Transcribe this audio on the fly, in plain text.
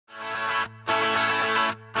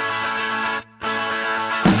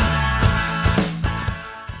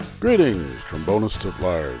Greetings, trombonists at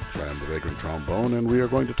large. I am the Vagrant Trombone, and we are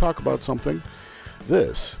going to talk about something.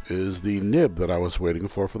 This is the nib that I was waiting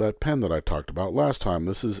for that pen that I talked about last time.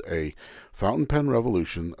 This is a Fountain Pen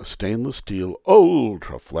Revolution, a stainless steel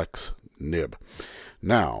Ultra Flex nib.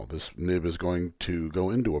 Now, this nib is going to go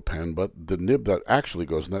into a pen, but the nib that actually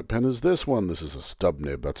goes in that pen is this one. This is a stub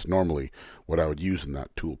nib. That's normally what I would use in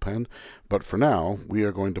that tool pen. But for now, we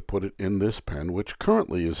are going to put it in this pen, which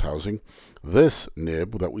currently is housing this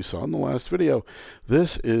nib that we saw in the last video.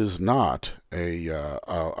 This is not a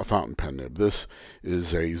fountain pen nib. This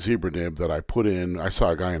is a zebra nib that I put in. I saw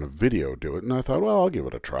a guy in a video do it, and I thought, well, I'll give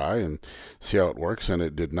it a try and see how it works, and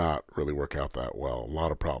it did not really work out that well. A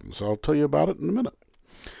lot of problems. I'll tell you about it in a minute.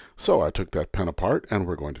 So I took that pen apart, and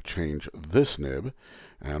we're going to change this nib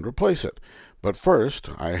and replace it. But first,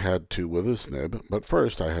 I had to, with this nib,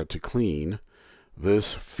 I had to clean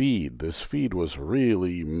this feed. This feed was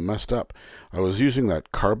really messed up. I was using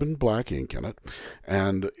that carbon black ink in it,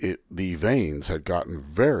 and the veins had gotten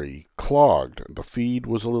very clogged. The feed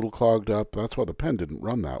was a little clogged up. That's why the pen didn't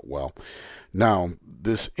run that well. Now,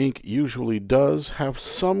 this ink usually does have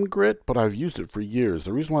some grit, but I've used it for years.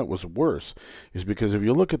 The reason why it was worse is because if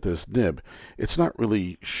you look at this nib, it's not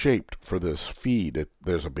really shaped for this feed.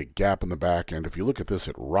 There's a big gap in the back, and if you look at this,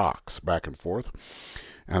 it rocks back and forth.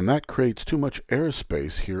 And that creates too much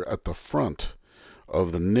airspace here at the front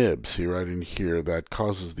of the nib. See right in here, that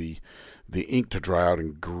causes the ink to dry out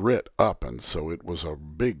and grit up, and so it was a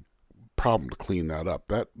big problem to clean that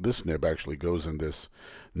up. This nib actually goes in this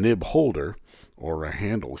nib holder or a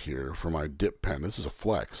handle here for my dip pen. This is a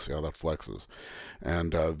flex. See how that flexes?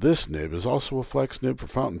 And this nib is also a flex nib for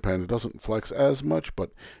fountain pen. It doesn't flex as much,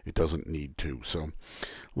 but it doesn't need to. So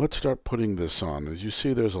let's start putting this on. As you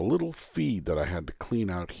see, there's a little feed that I had to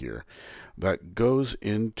clean out here that goes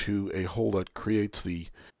into a hole that creates the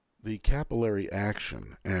capillary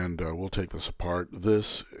action. And we'll take this apart.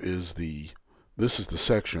 This is the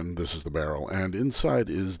section, this is the barrel, and inside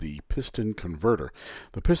is the piston converter.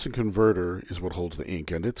 The piston converter is what holds the ink,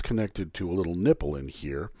 and it's connected to a little nipple in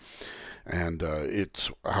here, and it's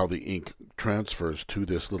how the ink transfers to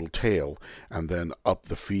this little tail and then up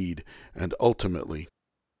the feed and ultimately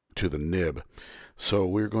to the nib. So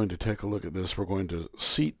we're going to take a look at this. We're going to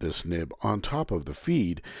seat this nib on top of the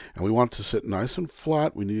feed, and we want it to sit nice and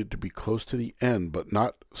flat. We need it to be close to the end, but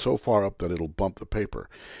not so far up that it'll bump the paper.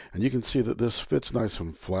 And you can see that this fits nice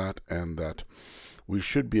and flat, and that we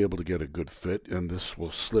should be able to get a good fit, and this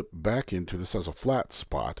will slip back into, this has a flat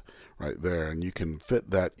spot right there, and you can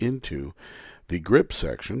fit that into the grip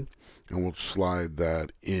section, and we'll slide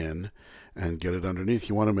that in and get it underneath.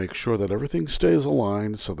 You want to make sure that everything stays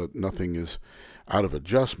aligned so that nothing is out of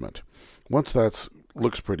adjustment. Once that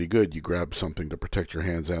looks pretty good, you grab something to protect your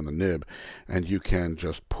hands and the nib, and you can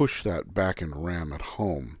just push that back and ram it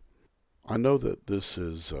home. I know that this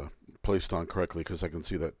is placed on correctly because I can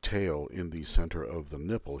see that tail in the center of the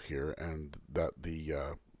nipple here, and that the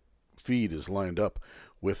feed is lined up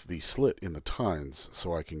with the slit in the tines,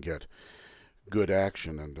 so I can get good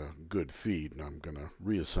action and a good feed. And I'm going to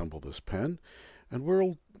reassemble this pen, and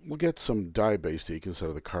we'll get some dye-based ink instead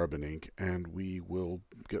of the carbon ink, and we will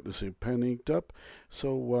get this pen inked up.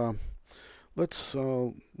 So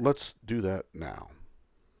let's do that now.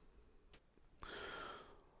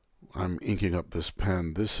 I'm inking up this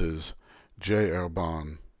pen. This is J.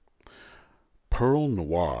 Herbin Pearl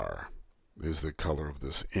Noir is the color of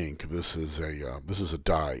this ink. This is a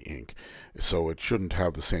dye ink, so it shouldn't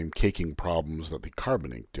have the same caking problems that the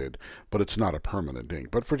carbon ink did, but it's not a permanent ink.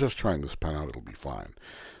 But for just trying this pen out, it'll be fine.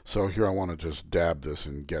 So here I want to just dab this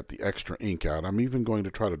and get the extra ink out. I'm even going to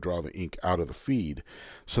try to draw the ink out of the feed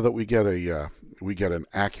so that we get an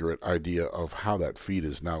accurate idea of how that feed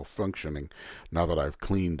is now functioning now that I've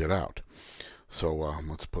cleaned it out. So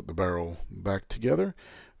let's put the barrel back together,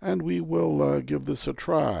 and we will give this a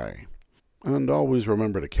try. And always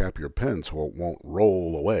remember to cap your pen so it won't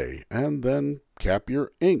roll away, and then cap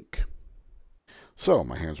your ink. So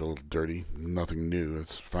my hands are a little dirty, nothing new,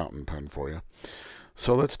 it's fountain pen for you.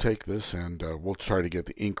 So let's take this, and we'll try to get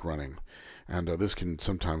the ink running. And this can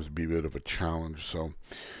sometimes be a bit of a challenge, so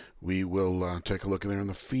we will take a look in there in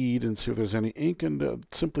the feed and see if there's any ink, and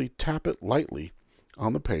simply tap it lightly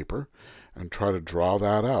on the paper and try to draw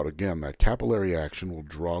that out. Again, that capillary action will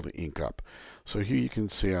draw the ink up. So here you can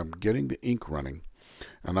see I'm getting the ink running,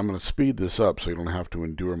 and I'm going to speed this up so you don't have to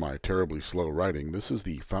endure my terribly slow writing. This is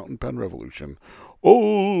the Fountain Pen Revolution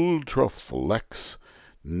Ultra Flex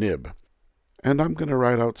nib. And I'm going to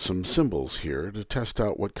write out some symbols here to test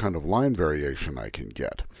out what kind of line variation I can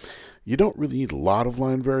get. You don't really need a lot of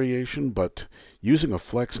line variation, but using a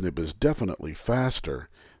flex nib is definitely faster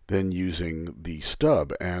than using the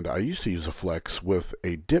stub. And I used to use a flex with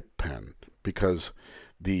a dip pen because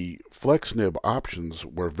the flex nib options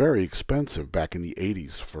were very expensive back in the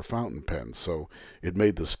 80s for fountain pens, so it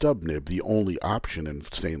made the stub nib the only option in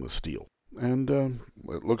stainless steel. And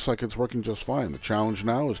it looks like it's working just fine. The challenge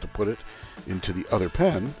now is to put it into the other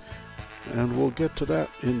pen, and we'll get to that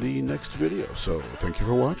in the next video. So thank you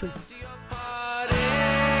for watching.